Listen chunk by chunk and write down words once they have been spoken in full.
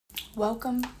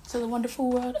Welcome to the wonderful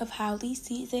world of how Lee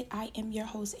sees it. I am your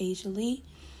host, Asia Lee,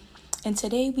 and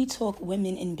today we talk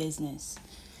women in business.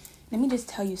 Let me just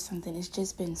tell you something. It's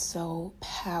just been so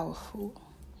powerful.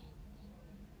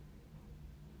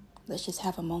 Let's just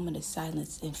have a moment of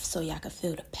silence so y'all can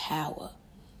feel the power.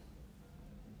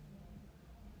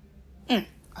 Okay.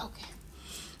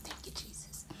 Thank you,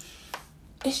 Jesus.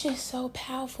 It's just so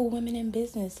powerful, women in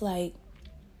business. Like,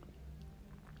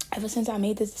 ever since I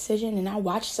made this decision, and I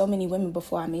watched so many women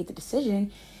before I made the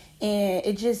decision,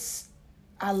 and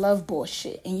I love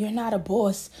bullshit. And you're not a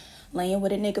boss laying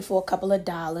with a nigga for a couple of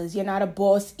dollars. You're not a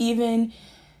boss even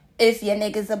if your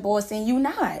nigga's a boss and you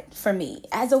not. For me,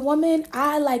 as a woman,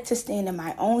 I like to stand in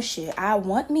my own shit. I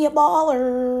want me a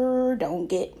baller. Don't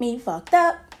get me fucked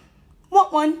up.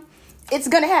 Want one. It's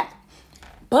gonna happen.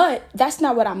 But that's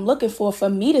not what I'm looking for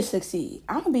me to succeed.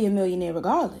 I'm gonna be a millionaire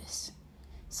regardless.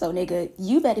 So, nigga,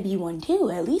 you better be one too.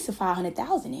 At least a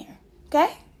 500,000 there.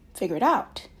 Okay? Figure it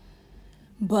out.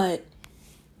 But,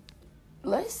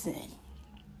 listen.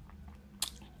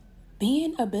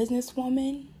 Being a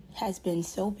businesswoman has been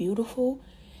so beautiful.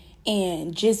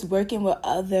 And just working with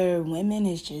other women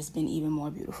has just been even more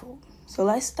beautiful. So,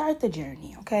 let's start the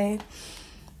journey, okay?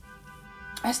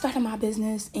 I started my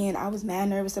business and I was mad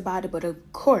nervous about it. But,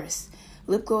 of course,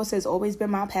 lip gloss has always been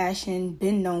my passion.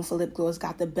 Been known for lip gloss.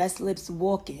 Got the best lips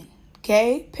walking.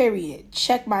 Okay? Period.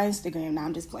 Check my Instagram. Now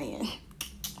I'm just playing.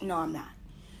 No, I'm not.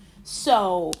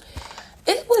 So,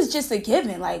 it was just a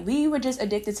given. Like, we were just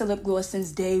addicted to lip gloss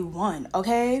since day one.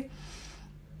 Okay?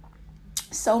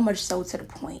 So much so to the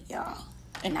point, y'all.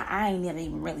 And I ain't never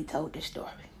even really told this story.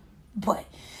 But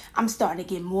I'm starting to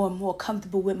get more and more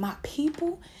comfortable with my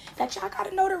people that y'all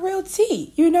gotta know the real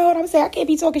tea. You know what I'm saying? I can't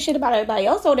be talking shit about everybody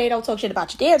else so they don't talk shit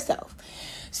about your damn self.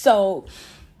 So,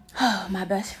 my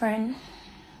best friend,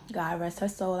 God rest her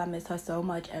soul, I miss her so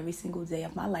much every single day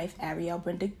of my life, Ariel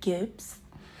Brenda Gibbs.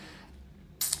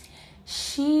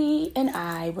 She and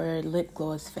I were lip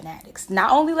gloss fanatics.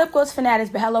 Not only lip gloss fanatics,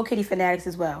 but Hello Kitty fanatics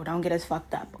as well. Don't get us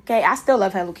fucked up, okay? I still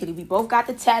love Hello Kitty. We both got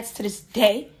the tats to this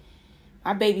day.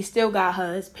 My baby still got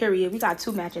hers, period. We got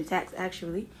 2 matching tats,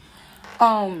 actually.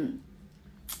 And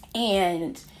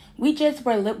we just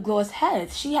were lip gloss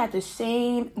heads. She had the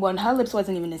same, well, her lips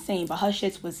wasn't even the same, but her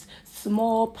shits was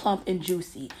small, plump, and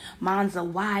juicy. Mine's are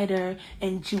wider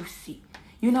and juicy.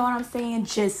 You know what I'm saying?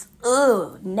 Just,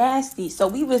 nasty. So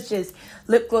we was just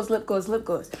lip gloss, lip gloss, lip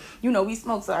gloss. You know, we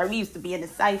smoked, so we used to be in the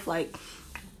safe, like,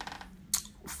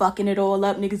 fucking it all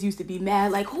up. Niggas used to be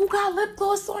mad, like, who got lip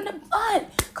gloss on the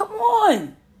butt? Come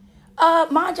on.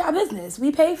 Mind your business.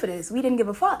 We paid for this. We didn't give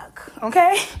a fuck.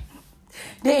 Okay?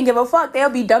 Didn't give a fuck. They'll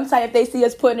be dumb tight if they see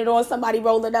us putting it on, somebody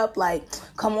rolling up, like,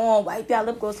 come on, wipe that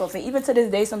lip gloss off. And even to this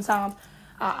day, sometimes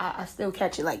I still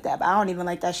catch it like that. But I don't even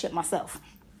like that shit myself.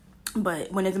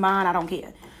 But when it's mine, I don't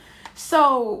care.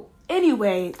 So,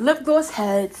 anyway, lip gloss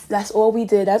heads, that's all we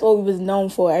did. That's all we was known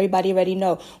for. Everybody already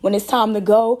know. When it's time to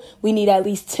go, we need at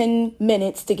least 10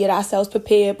 minutes to get ourselves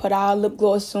prepared, put our lip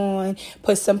gloss on,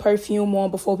 put some perfume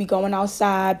on before we going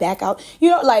outside, back out. You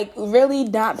know, like, really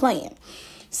not playing.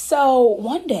 So,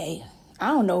 one day, I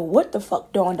don't know what the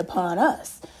fuck dawned upon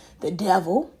us. The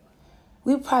devil.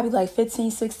 We were probably like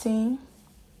 15, 16.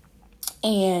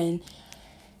 And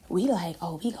we like,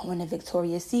 we going to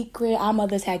Victoria's Secret. Our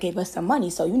mothers had gave us some money.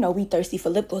 So, you know, we thirsty for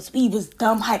lip gloss. We was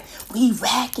dumb hype. We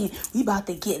racking. We about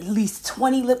to get at least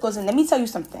 20 lip gloss. And let me tell you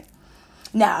something.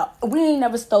 Now, we ain't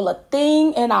never stole a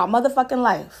thing in our motherfucking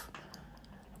life.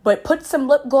 But put some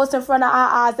lip gloss in front of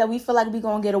our eyes that we feel like we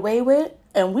going to get away with.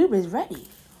 And we was ready.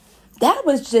 That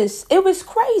was just, it was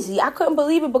crazy. I couldn't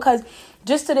believe it because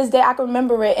just to this day, I can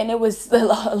remember it. And it was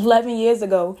 11 years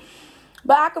ago.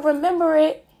 But I can remember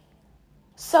it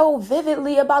so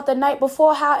vividly about the night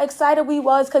before, how excited we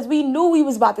was because we knew we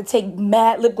was about to take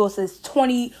mad lip glosses,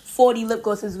 20, 40 lip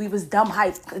glosses. We was dumb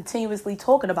hype, continuously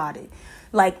talking about it.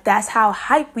 Like, that's how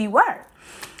hype we were.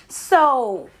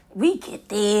 So we get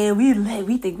there, we lit,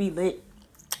 we think we lit.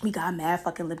 We got mad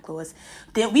fucking lip gloss.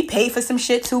 Then we paid for some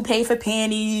shit too, paid for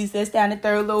panties, this, down the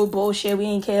third little bullshit we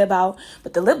ain't care about.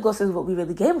 But the lip gloss is what we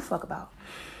really gave a fuck about.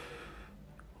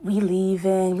 We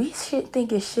leaving. We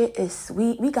thinking shit is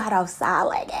sweet. We got outside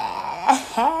like,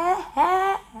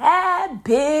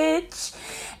 bitch.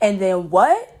 And then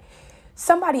what?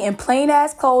 Somebody in plain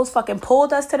ass clothes fucking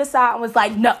pulled us to the side and was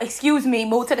like, no, excuse me,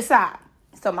 move to the side.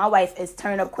 So my wife is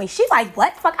turn up queen. She's like,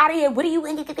 what? Fuck out of here. What are you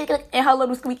in her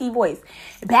little squeaky voice?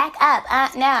 Back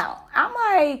up now. I'm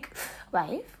like,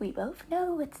 wife, we both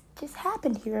know what's just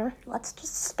happened here. Let's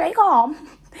just stay calm.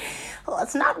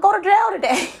 Let's not go to jail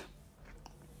today.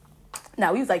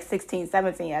 No, we was like 16,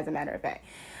 17, as a matter of fact.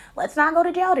 Let's not go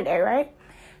to jail today, right?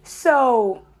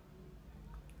 So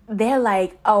they're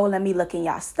like, oh, let me look in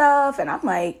y'all stuff. And I'm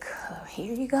like, oh,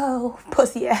 here you go,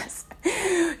 pussy ass.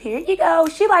 Here you go.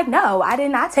 She like, no, I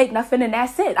did not take nothing and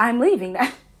that's it. I'm leaving.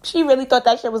 She really thought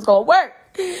that shit was going to work.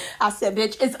 I said,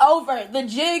 bitch, it's over. The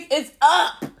jig is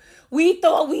up. We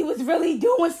thought we was really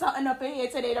doing something up in here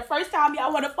today. The first time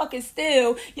y'all want to fucking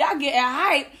steal, y'all getting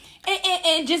hype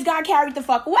and just got carried the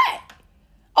fuck away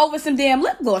over some damn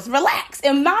lip gloss. Relax.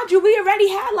 And mind you, we already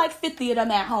had like 50 of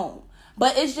them at home.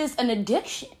 But it's just an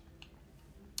addiction.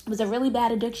 It was a really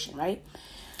bad addiction, right?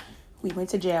 We went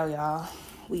to jail, y'all.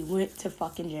 We went to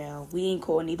fucking jail. We ain't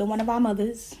called neither one of our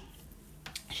mothers.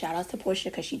 Shout out to Portia,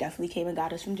 because she definitely came and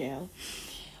got us from jail.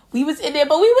 We was in there,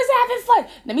 but we was having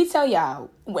fun. Let me tell y'all,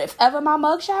 if ever my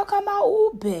mugshot come out,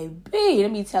 ooh, baby,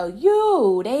 let me tell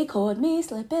you, they caught me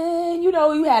slipping. You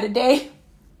know, you had a day.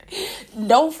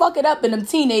 Don't fuck it up in them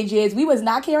teenage years. We was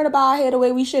not caring about our hair the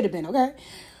way we should have been, okay?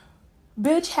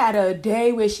 Bitch had a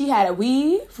day where she had a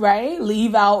weave, right?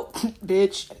 Leave out,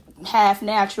 bitch, half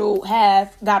natural,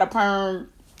 half got a perm.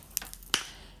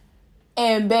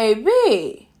 And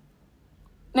baby,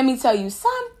 let me tell you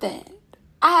something.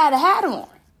 I had a hat on.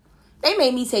 They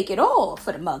made me take it off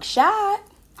for the mug shot.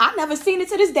 I never seen it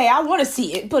to this day. I want to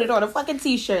see it. Put it on a fucking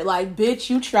t-shirt. Like, bitch,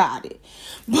 you tried it.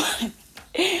 But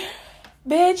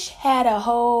bitch had a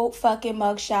whole fucking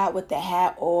mug shot with the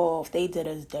hat off. They did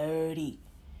us dirty.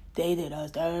 They did us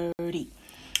dirty.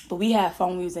 But we had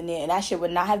phone views in there. And that shit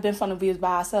would not have been phone views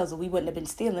by ourselves. And we wouldn't have been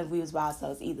stealing views by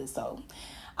ourselves either. So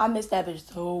I miss that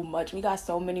bitch so much. We got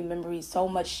so many memories. So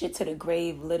much shit to the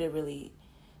grave, literally.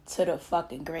 To the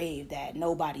fucking grave that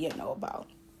nobody will know about.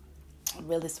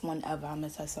 Realest one ever. I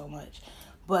miss her so much.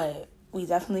 But we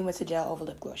definitely went to jail over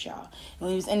lip gloss, y'all. And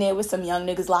we was in there with some young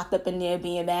niggas locked up in there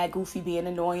being mad, goofy, being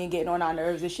annoying, getting on our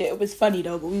nerves and shit. It was funny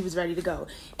though, but we was ready to go.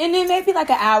 And then maybe like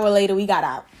an hour later, we got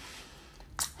out.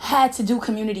 Had to do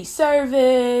community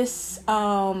service.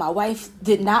 My wife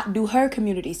did not do her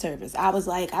community service. I was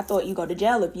like, I thought you go to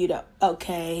jail if you don't.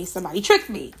 Okay, somebody tricked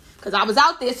me. Because I was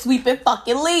out there sweeping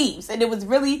fucking leaves. And it was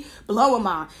really blowing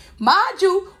my mind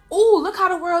you. Ooh, look how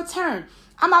the world turned.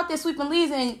 I'm out there sweeping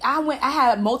leaves and I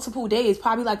had multiple days,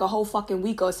 probably like a whole fucking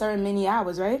week or a certain many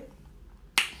hours, right?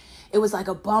 It was like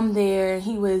a bum there.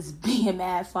 He was being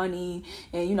mad funny.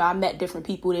 And, you know, I met different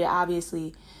people there,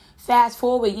 obviously. Fast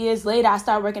forward years later, I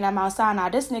started working at Mount Sinai.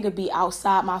 This nigga be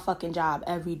outside my fucking job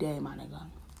every day, my nigga.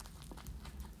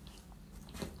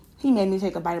 He made me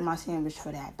take a bite of my sandwich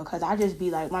for that. Because I just be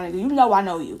like, my nigga, you know I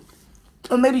know you.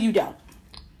 Or maybe you don't.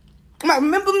 Like,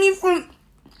 remember me from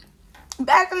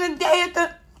back in the day at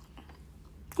the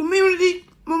community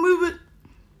when we would...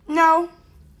 No?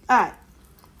 Alright.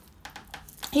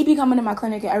 He be coming to my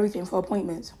clinic and everything for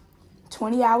appointments.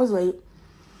 20 hours late.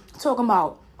 Talking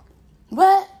about,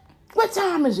 what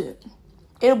time is it?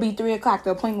 It'll be 3 o'clock. The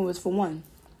appointment was for 1.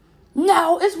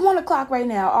 No, it's 1 o'clock right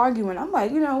now, arguing. I'm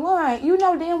like, you know what? You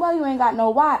know damn well you ain't got no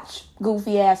watch,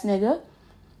 goofy ass nigga.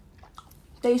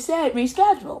 They said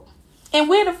reschedule. And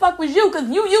where the fuck was you? Because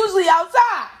you usually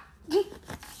outside.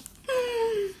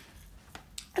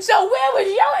 So where was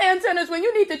your antennas when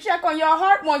you need to check on your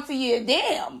heart once a year?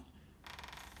 Damn.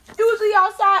 Usually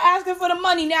outside asking for the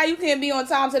money. Now you can't be on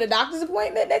time to the doctor's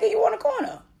appointment. Nigga, you on the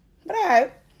corner. But all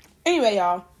right. Anyway,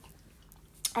 y'all.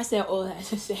 I said all that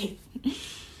to say.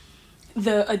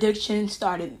 The addiction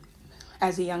started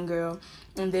as a young girl.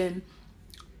 And then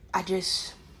I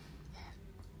just,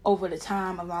 over the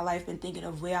time of my life, been thinking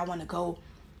of where I want to go.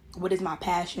 What is my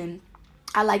passion?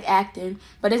 I like acting,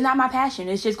 but it's not my passion.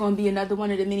 It's just going to be another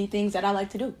one of the many things that I like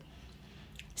to do.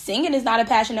 Singing is not a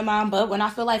passion of mine, but when I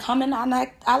feel like humming, I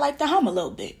like to hum a little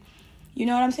bit. You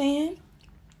know what I'm saying?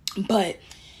 But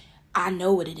I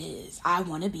know what it is. I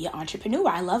want to be an entrepreneur.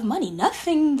 I love money.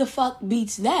 Nothing the fuck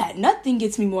beats that. Nothing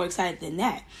gets me more excited than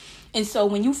that. And so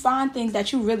when you find things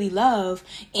that you really love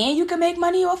and you can make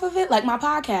money off of it, like my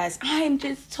podcast, I am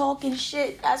just talking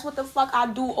shit. That's what the fuck I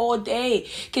do all day.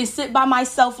 Can sit by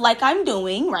myself like I'm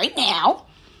doing right now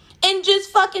and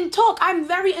just fucking talk. I'm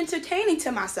very entertaining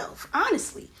to myself,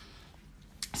 honestly.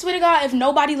 Swear to God, if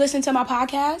nobody listened to my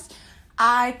podcast,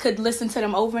 I could listen to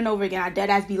them over and over again. I dead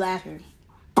ass be laughing.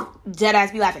 Dead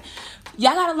ass be laughing.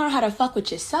 Y'all gotta learn how to fuck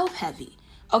with yourself heavy,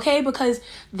 okay? Because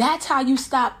that's how you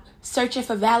stop searching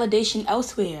for validation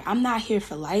elsewhere. I'm not here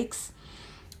for likes.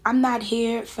 I'm not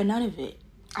here for none of it.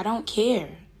 I don't care.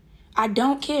 I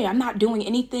don't care. I'm not doing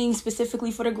anything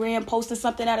specifically for the gram, posting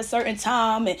something at a certain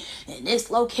time and this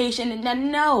location. And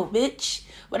then, no, bitch.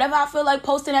 Whatever I feel like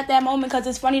posting at that moment because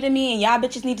it's funny to me and y'all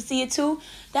bitches need to see it too,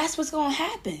 that's what's going to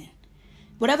happen.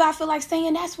 Whatever I feel like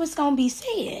saying, that's what's going to be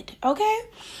said, okay?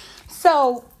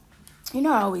 So, you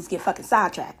know I always get fucking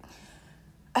sidetracked.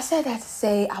 I said that to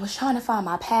say I was trying to find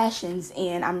my passions,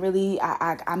 and I'm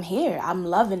here. I'm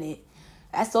loving it.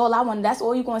 That's all I want. That's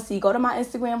all you're going to see. Go to my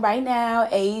Instagram right now,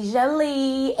 Asia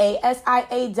Lee,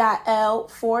 ASIA.L,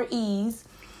 4 E's.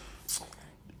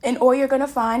 And all you're going to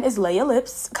find is Leia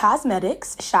Lips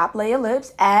Cosmetics. Shop Leia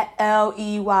Lips at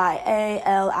LEYALIPZ.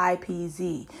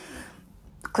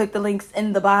 Click the links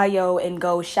in the bio and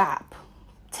go shop.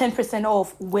 10%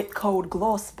 off with code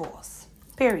GLOSSBOSS.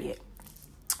 Period.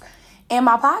 And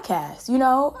my podcast,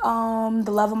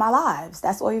 the love of my lives.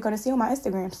 That's all you're going to see on my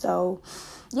Instagram. So,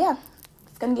 yeah,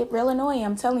 it's going to get real annoying.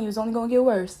 I'm telling you, it's only going to get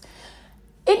worse.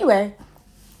 Anyway,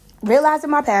 realizing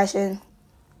my passion,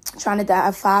 trying to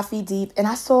dive 5 feet deep. And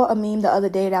I saw a meme the other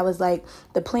day that was like,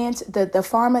 the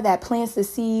farmer that plants the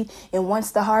seed and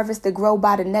wants the harvest to grow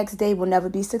by the next day will never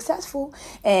be successful.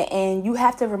 And you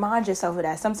have to remind yourself of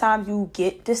that. Sometimes you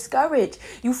get discouraged.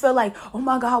 You feel like, oh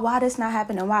my God, why this not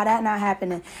happening? Why that not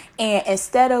happening? And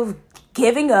instead of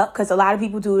giving up, because a lot of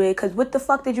people do it, because what the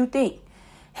fuck did you think?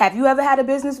 Have you ever had a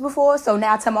business before? So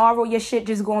now tomorrow your shit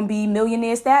just going to be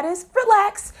millionaire status?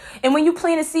 Relax. And when you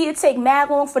plant a seed, it take mad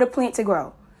long for the plant to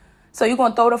grow. So you're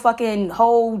going to throw the fucking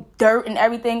whole dirt and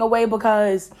everything away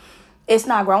because it's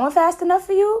not growing fast enough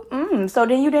for you? So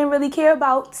then you didn't really care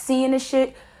about seeing the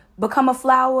shit become a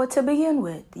flower to begin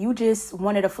with. You just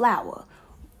wanted a flower.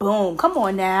 Boom. Come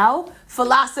on now.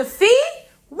 Philosophy?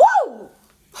 Woo!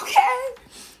 Okay?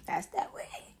 That's that way.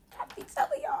 I be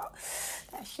telling y'all.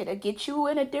 That shit'll get you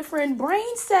in a different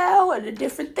brain cell and a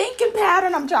different thinking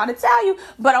pattern. I'm trying to tell you.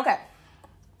 But okay.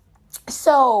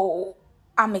 So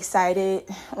I'm excited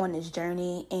on this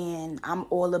journey, and I'm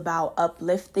all about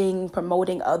uplifting,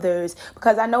 promoting others,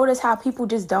 because I notice how people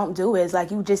just don't do it. It's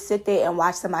like you just sit there and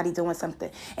watch somebody doing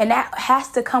something, and that has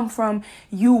to come from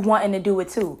you wanting to do it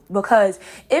too, because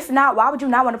if not, why would you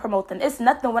not want to promote them? It's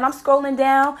nothing. When I'm scrolling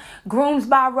down Grooms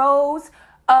by Rose,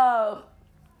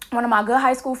 one of my good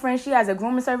high school friends, she has a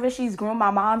grooming service. She's groomed my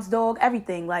mom's dog,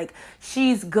 everything. Like,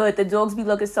 she's good. The dogs be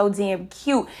looking so damn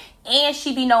cute. And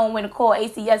she be knowing when to call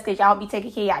ACS because y'all be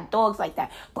taking care of y'all dogs like that.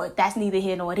 But that's neither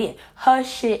here nor there. Her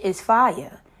shit is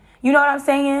fire. You know what I'm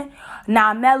saying?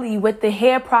 Now, Melly with the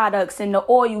hair products and the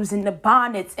oils and the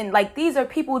bonnets. And, like, these are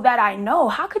people that I know.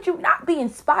 How could you not be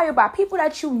inspired by people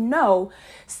that you know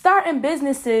starting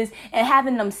businesses and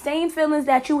having them same feelings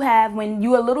that you have when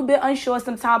you're a little bit unsure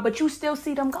sometimes, but you still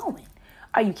see them going?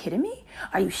 Are you kidding me?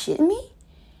 Are you shitting me?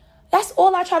 That's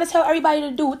all I try to tell everybody to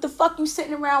do. What the fuck you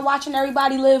sitting around watching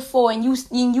everybody live for, and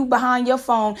you behind your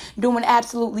phone doing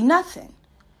absolutely nothing?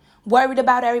 Worried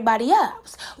about everybody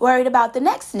else. Worried about the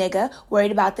next nigga.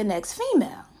 Worried about the next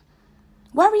female.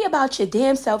 Worry about your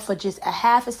damn self for just a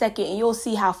half a second, and you'll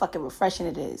see how fucking refreshing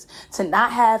it is to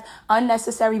not have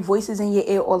unnecessary voices in your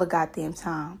ear all the goddamn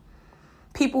time.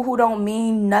 People who don't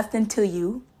mean nothing to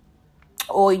you,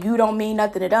 or you don't mean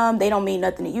nothing to them, they don't mean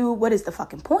nothing to you. What is the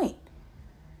fucking point?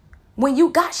 When you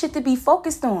got shit to be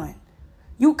focused on.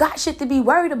 You got shit to be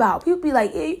worried about. People be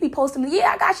like, yeah, you be posting,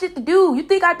 yeah, I got shit to do. You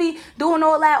think I be doing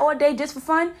all that all day just for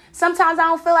fun? Sometimes I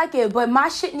don't feel like it, but my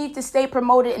shit needs to stay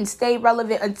promoted and stay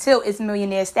relevant until it's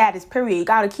millionaire status, period. You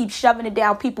gotta keep shoving it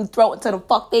down people's throat until the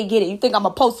fuck they get it. You think I'm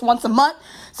gonna post once a month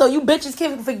so you bitches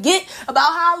can forget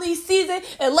about Holly season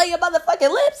and lay your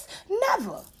motherfucking lips?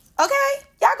 Never. Okay?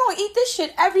 Y'all gonna eat this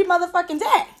shit every motherfucking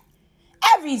day.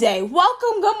 Every day.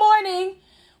 Welcome, good morning.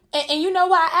 And you know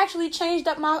why I actually changed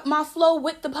up my flow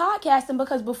with the podcasting?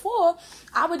 Because before,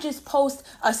 I would just post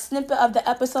a snippet of the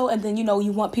episode and then, you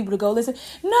want people to go listen.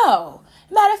 No.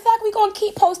 Matter of fact, we're going to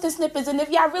keep posting snippets. And if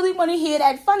y'all really want to hear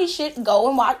that funny shit,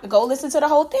 go listen to the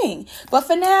whole thing. But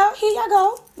for now, here y'all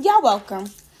go. Y'all welcome.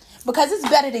 Because it's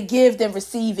better to give than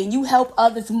receive. And you help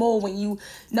others more when you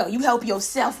help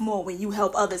yourself more when you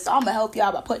help others. So I'm going to help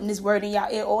y'all by putting this word in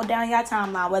y'all ear all down y'all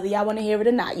timeline, whether y'all want to hear it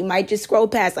or not. You might just scroll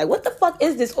past like, what the fuck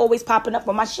is this always popping up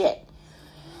on my shit?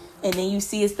 And then you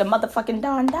see it's the motherfucking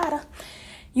Don Dada.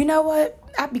 You know what?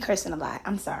 I be cursing a lot.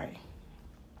 I'm sorry.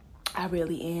 I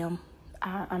really am.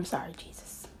 I'm sorry,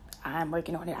 Jesus. I'm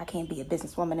working on it. I can't be a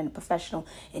businesswoman and a professional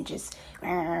and just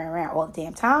all the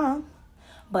damn time.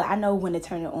 But I know when to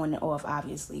turn it on and off,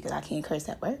 obviously, because I can't curse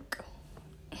at work.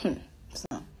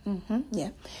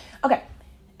 Yeah. Okay.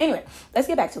 Anyway, let's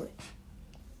get back to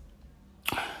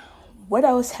it. What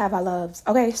else have I loved?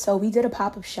 Okay, so we did a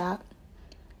pop-up shop.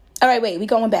 All right, wait, we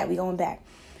going back.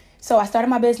 So I started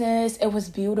my business. It was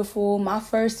beautiful. My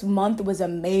first month was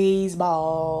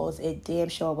amazeballs. It damn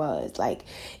sure was. Like,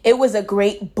 it was a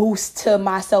great boost to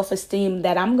my self-esteem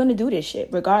that I'm going to do this shit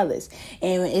regardless.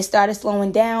 And it started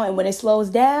slowing down. And when it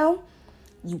slows down,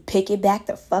 you pick it back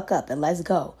the fuck up and let's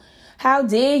go. How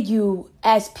dare you,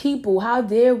 as people, how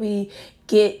dare we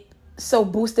get so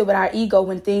boosted with our ego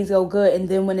when things go good, and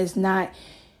then when it's not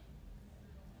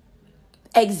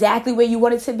exactly where you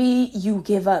want it to be, you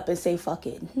give up and say, fuck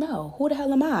it. No, who the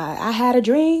hell am I? I had a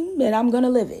dream and I'm gonna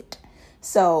live it.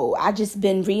 So I just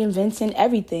been reinventing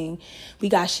everything. We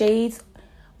got shades.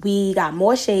 We got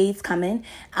more shades coming.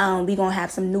 We gonna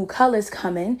have some new colors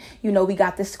coming. You know, we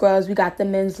got the scrubs, we got the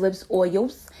men's lips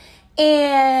oils,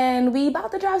 and we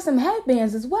about to drop some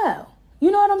headbands as well.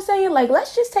 You know what I'm saying? Like,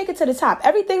 let's just take it to the top.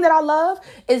 Everything that I love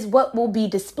is what will be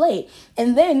displayed.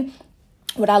 And then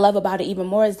what I love about it even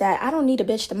more is that I don't need a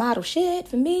bitch to model shit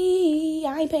for me.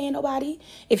 I ain't paying nobody.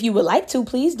 If you would like to,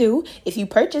 please do. If you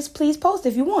purchase, please post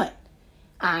if you want.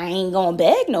 I ain't gonna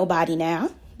beg nobody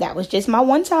now. That was just my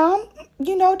one time,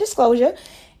 disclosure.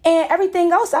 And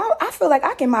everything else, I feel like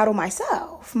I can model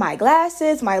myself. My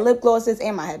glasses, my lip glosses,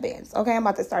 and my headbands. Okay, I'm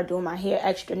about to start doing my hair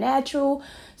extra natural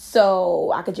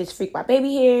so I could just freak my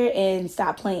baby hair and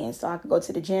stop playing. So I could go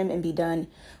to the gym and be done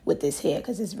with this hair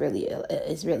because it's really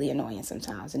annoying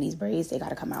sometimes. And these braids, they got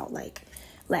to come out like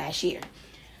last year.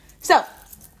 So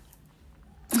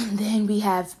then we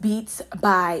have Beats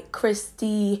by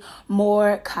Christy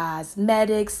Moore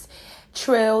Cosmetics.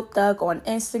 Trill Thug on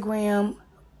Instagram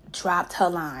dropped her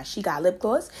line. She got lip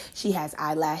gloss. She has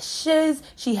eyelashes.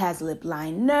 She has lip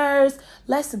liners.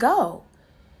 Let's go.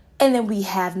 And then we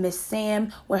have Miss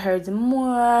Sam with her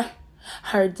demure.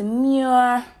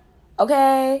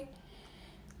 Okay?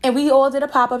 And we all did a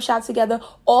pop-up shop together.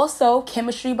 Also,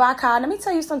 Chemistry by Kai. Let me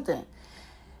tell you something.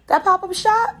 That pop-up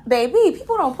shop, baby,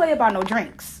 people don't play about no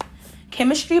drinks.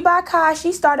 Chemistry by Kai,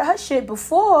 she started her shit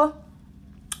before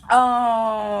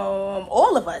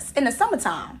all of us in the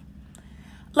summertime.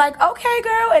 Like, okay,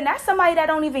 girl, and that's somebody that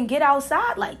don't even get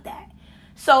outside like that.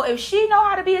 So if she know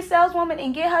how to be a saleswoman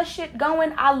and get her shit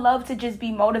going, I love to just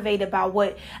be motivated by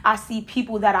what I see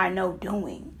people that I know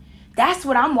doing. That's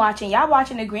what I'm watching. Y'all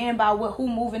watching the agreeing about who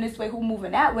moving this way, who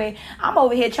moving that way. I'm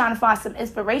over here trying to find some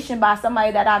inspiration by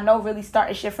somebody that I know really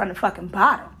started shit from the fucking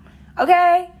bottom.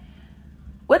 Okay?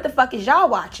 What the fuck is y'all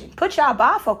watching? Put y'all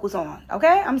bifocals on.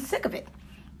 Okay? I'm sick of it.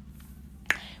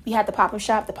 We had the pop-up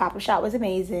shop. The pop-up shop was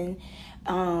amazing.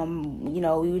 We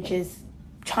were just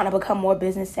trying to become more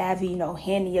business savvy,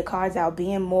 handing your cards out,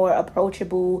 being more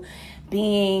approachable,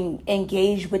 being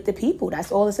engaged with the people.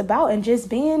 That's all it's about. And just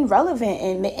being relevant.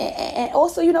 And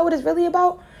also, you know what it's really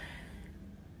about?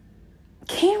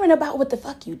 Caring about what the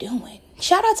fuck you doing.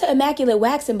 Shout out to Immaculate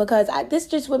Waxing because this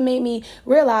just what made me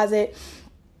realize it.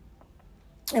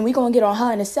 And we're going to get on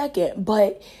her in a second.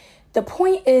 But the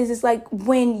point is, it's like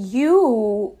when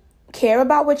you care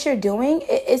about what you're doing,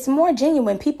 it's more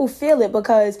genuine. People feel it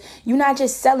because you're not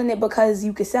just selling it because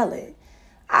you can sell it.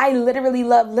 I literally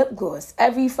love lip gloss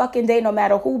every fucking day, no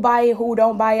matter who buy it, who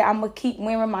don't buy it. I'm going to keep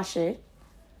wearing my shit.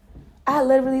 I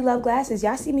literally love glasses.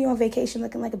 Y'all see me on vacation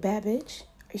looking like a bad bitch?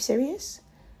 Are you serious?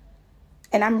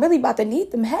 And I'm really about to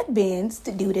need them headbands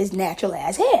to do this natural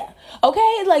ass hair.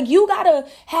 Okay? Like, you gotta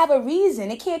have a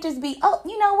reason. It can't just be, oh,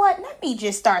 you know what? Let me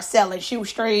just start selling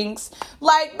shoestrings.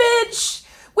 Like, bitch,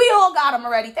 we all got them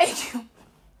already. Thank you.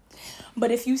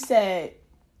 But if you said,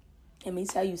 let me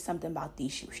tell you something about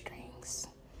these shoestrings.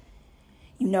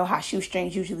 You know how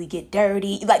shoestrings usually get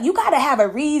dirty. Like, you gotta have a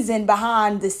reason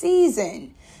behind the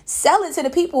season. Sell it to the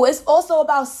people. It's also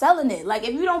about selling it. Like,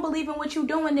 if you don't believe in what you're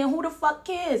doing, then who the fuck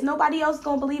cares? Nobody else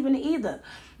gonna believe in it either.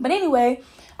 But anyway,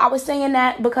 I was saying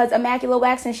that because Immaculate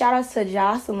Waxing, shout out to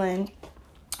Jocelyn.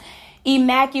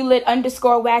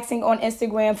 Immaculate_waxing on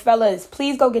Instagram. Fellas,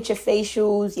 please go get your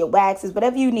facials, your waxes,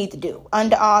 whatever you need to do.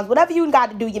 Underarms, whatever you got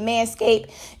to do, your manscape.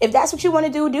 If that's what you want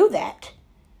to do that.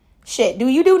 Shit, do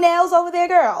you do nails over there,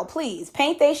 girl? Please,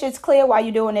 paint they shits clear while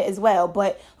you're doing it as well.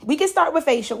 But we can start with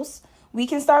facials.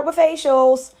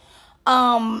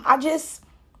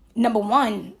 Number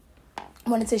one,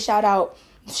 wanted to shout out,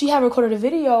 she had recorded a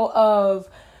video of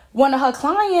one of her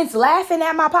clients laughing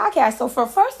at my podcast. So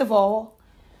first of all,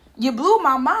 you blew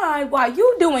my mind while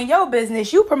you doing your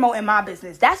business, you promoting my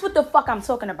business. That's what the fuck I'm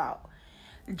talking about.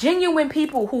 Genuine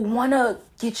people who want to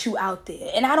get you out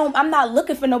there. And I'm not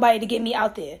looking for nobody to get me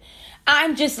out there.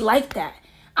 I'm just like that.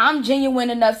 I'm genuine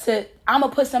enough I'm going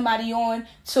to put somebody on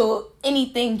to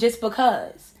anything just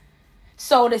because.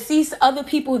 So to see other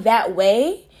people that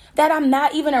way, that I'm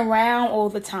not even around all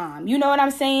the time. You know what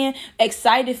I'm saying?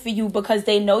 Excited for you because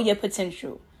they know your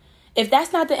potential. If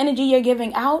that's not the energy you're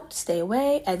giving out, stay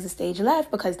away, exit stage left,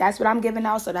 because that's what I'm giving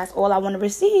out. So that's all I want to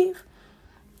receive.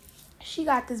 She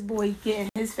got this boy getting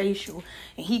his facial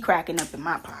and he cracking up in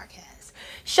my podcast.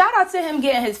 Shout out to him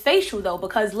getting his facial, though,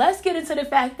 because let's get into the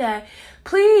fact that,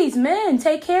 please, men,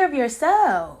 take care of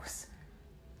yourselves.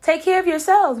 Take care of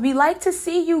yourselves. We like to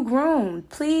see you groomed.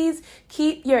 Please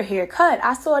keep your hair cut.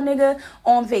 I saw a nigga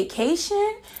on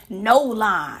vacation, no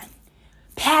line,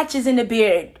 patches in the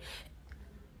beard.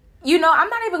 You know, I'm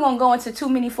not even going to go into too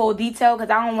many full detail because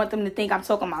I don't want them to think I'm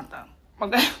talking about them.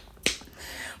 Okay?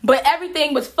 But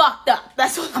everything was fucked up.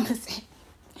 That's what I'm going to say.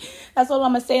 That's all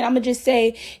I'm going to say. And I'm going to just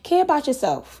say, care about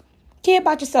yourself. Care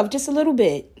about yourself just a little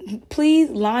bit. Please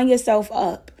line yourself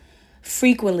up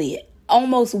frequently,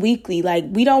 almost weekly. Like,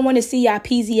 we don't want to see y'all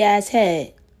peasy ass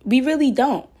head. We really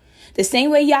don't. The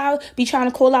same way y'all be trying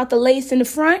to call out the lace in the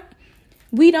front,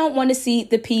 we don't want to see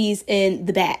the peas in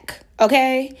the back.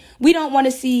 Okay? We don't want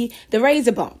to see the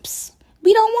razor bumps.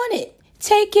 We don't want it.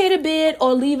 Take care of the beard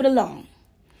or leave it alone.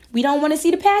 We don't want to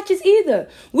see the patches either.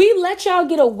 We let y'all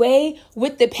get away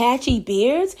with the patchy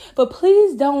beards, but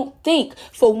please don't think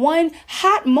for one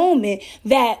hot moment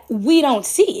that we don't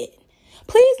see it.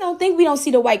 Please don't think we don't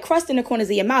see the white crust in the corners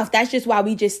of your mouth. That's just why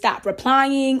we just stop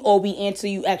replying or we answer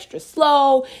you extra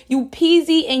slow. You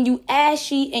peasy and you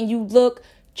ashy and you look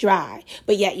dry,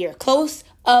 but yet you're close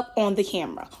up on the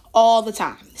camera all the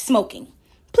time, smoking.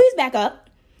 Please back up.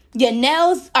 Your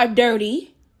nails are dirty.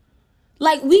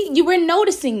 Like, you were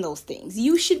noticing those things.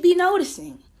 You should be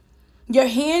noticing. Your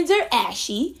hands are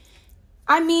ashy.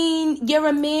 I mean, you're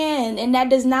a man, and that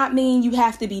does not mean you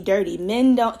have to be dirty.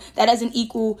 That doesn't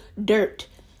equal dirt.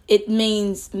 It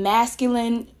means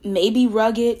masculine, maybe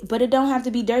rugged, but it don't have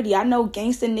to be dirty. I know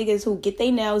gangster niggas who get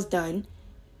their nails done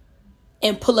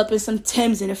and pull up in some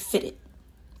Timbs and a fitted.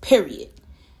 Period.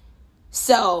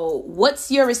 So,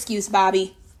 what's your excuse,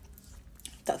 Bobby?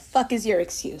 The fuck is your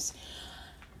excuse?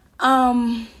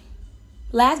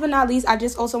 Last but not least, I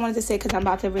just also wanted to say, because I'm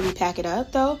about to really pack it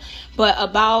up though, but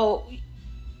about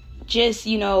just,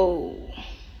 you know,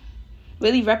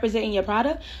 really representing your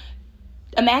product.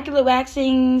 Immaculate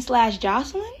Waxing /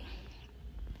 Jocelyn,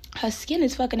 her skin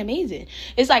is fucking amazing.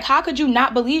 It's like, how could you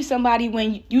not believe somebody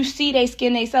when you see they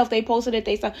skin themselves, they posted it,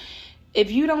 they self.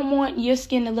 If you don't want your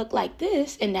skin to look like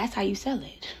this, and that's how you sell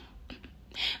it.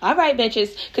 All right,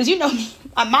 bitches, because you know me,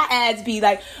 my ads be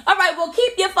like, all right, well,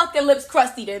 keep your fucking lips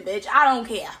crusty then, bitch. I don't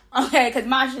care, okay, because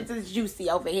my shit is juicy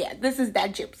over here. This is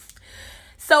that juice.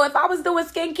 So if I was doing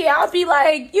skincare, I'd be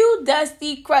like, you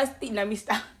dusty, crusty, let me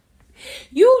stop.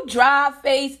 You dry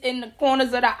face in the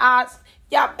corners of the eyes.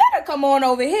 Y'all better come on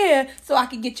over here so I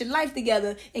can get your life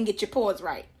together and get your pores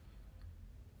right.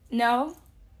 No?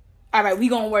 All right, we're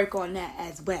going to work on that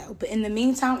as well. But in the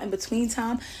meantime, in between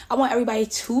time, I want everybody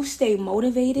to stay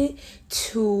motivated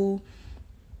to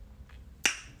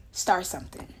start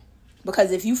something.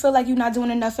 Because if you feel like you're not doing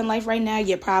enough in life right now,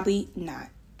 you're probably not.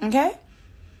 Okay?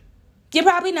 You're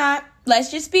probably not.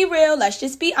 Let's just be real. Let's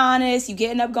just be honest. You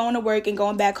getting up, going to work, and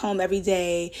going back home every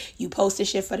day. You posting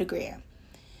shit for the gram.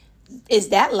 Is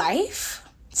that life?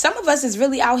 Some of us is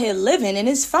really out here living, and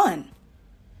it's fun.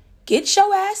 Get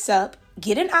your ass up.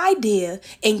 Get an idea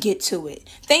and get to it.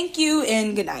 Thank you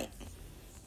and good night.